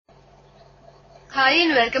Hi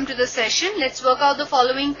and welcome to the session. Let's work out the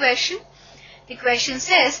following question. The question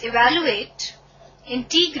says evaluate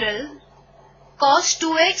integral cos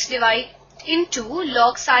 2x divided into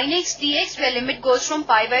log sin x dx where limit goes from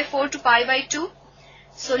pi by 4 to pi by 2.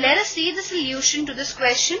 So let us see the solution to this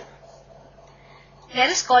question. Let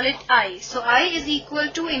us call it I. So I is equal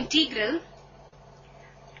to integral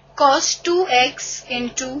cos 2x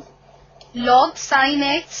into log sin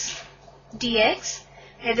x dx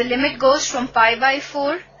where the limit goes from pi by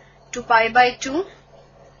 4 to pi by 2.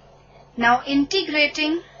 Now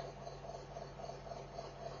integrating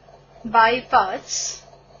by parts,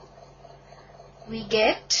 we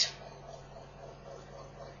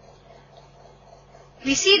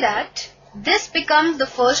see that this becomes the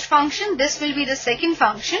first function, this will be the second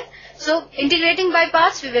function. So integrating by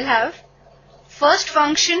parts, we will have first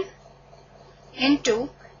function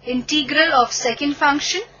into integral of second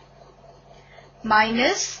function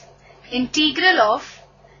minus integral of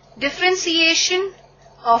differentiation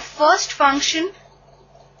of first function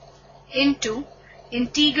into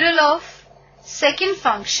integral of second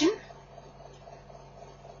function.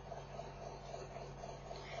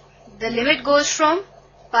 The limit goes from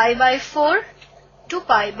pi by 4 to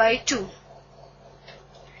pi by 2.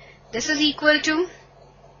 This is equal to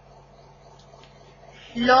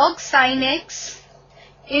log sin x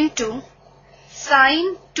into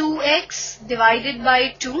sin 2x divided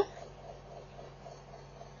by 2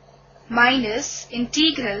 minus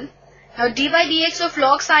integral. Now d by dx of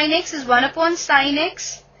log sin x is 1 upon sin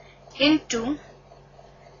x into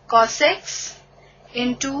cos x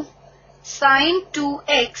into sin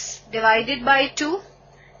 2x divided by 2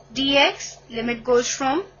 dx. Limit goes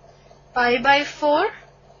from pi by 4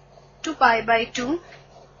 to pi by 2.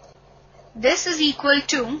 This is equal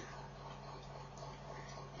to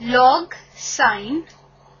log sin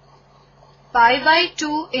pi by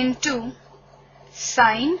 2 into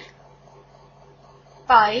sin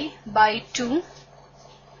pi by 2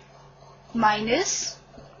 minus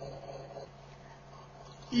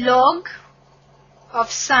log of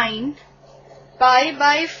sin pi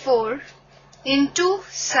by 4 into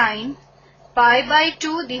sin pi by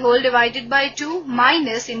 2 the whole divided by 2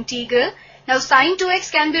 minus integral. Now sin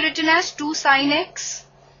 2x can be written as 2 sin x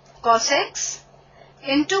cos x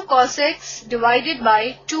into cos x divided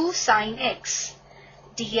by 2 sin x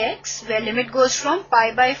dx where limit goes from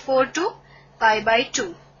pi by 4 to pi by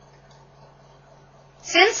 2.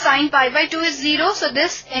 Since sin pi by 2 is 0, so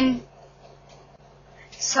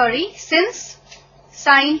since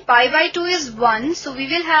sin pi by 2 is 1, so we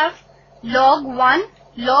will have log 1.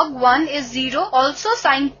 Log 1 is 0. Also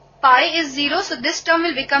sin pi is 0, so this term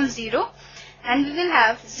will become 0. And we will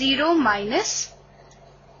have 0 minus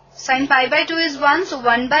sin pi by 2 is 1, so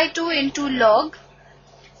 1 by 2 into log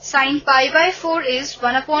sin pi by 4 is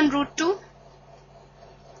 1 upon root 2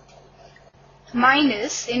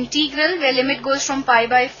 minus integral where limit goes from pi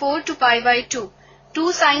by 4 to pi by 2.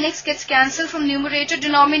 2 sin x gets cancelled from numerator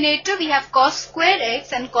denominator. We have cos square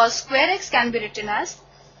x, and cos square x can be written as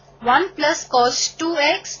 1 plus cos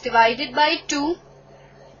 2x divided by 2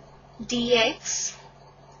 dx.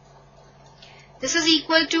 This is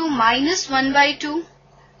equal to minus 1 by 2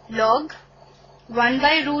 log 1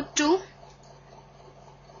 by root 2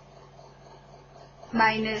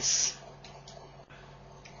 minus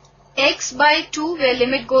x by 2 where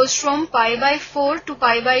limit goes from pi by 4 to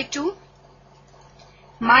pi by 2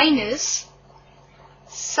 minus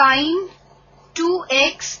sin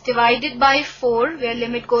 2x divided by 4 where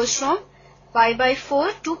limit goes from pi by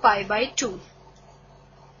 4 to pi by 2.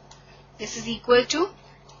 This is equal to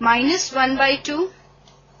minus 1 by 2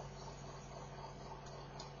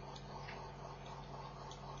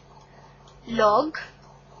 log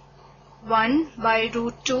 1 by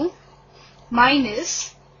root 2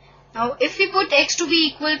 minus, now if we put x to be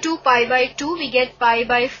equal to pi by 2, we get pi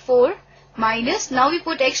by 4 minus, now we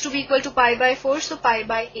put x to be equal to pi by 4, so pi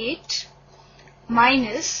by 8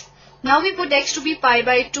 minus, now we put x to be pi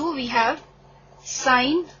by 2, we have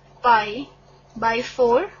sin pi by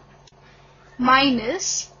 4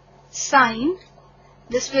 minus sin,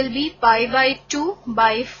 this will be pi by 2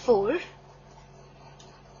 by 4.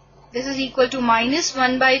 This is equal to minus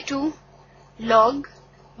 1 by 2 log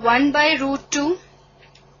 1 by root 2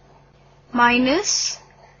 minus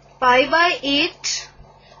pi by 8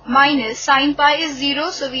 minus sin pi is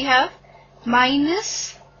 0, so we have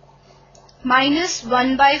minus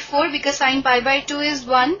 1 by 4 because sin pi by 2 is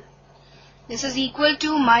 1. This is equal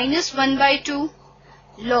to minus 1 by 2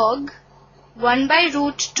 log 1 by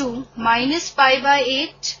root 2 minus pi by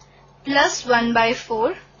 8 plus 1 by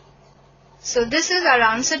 4. So this is our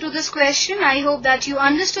answer to this question. I hope that you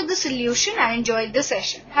understood the solution and enjoyed the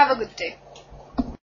session. Have a good day.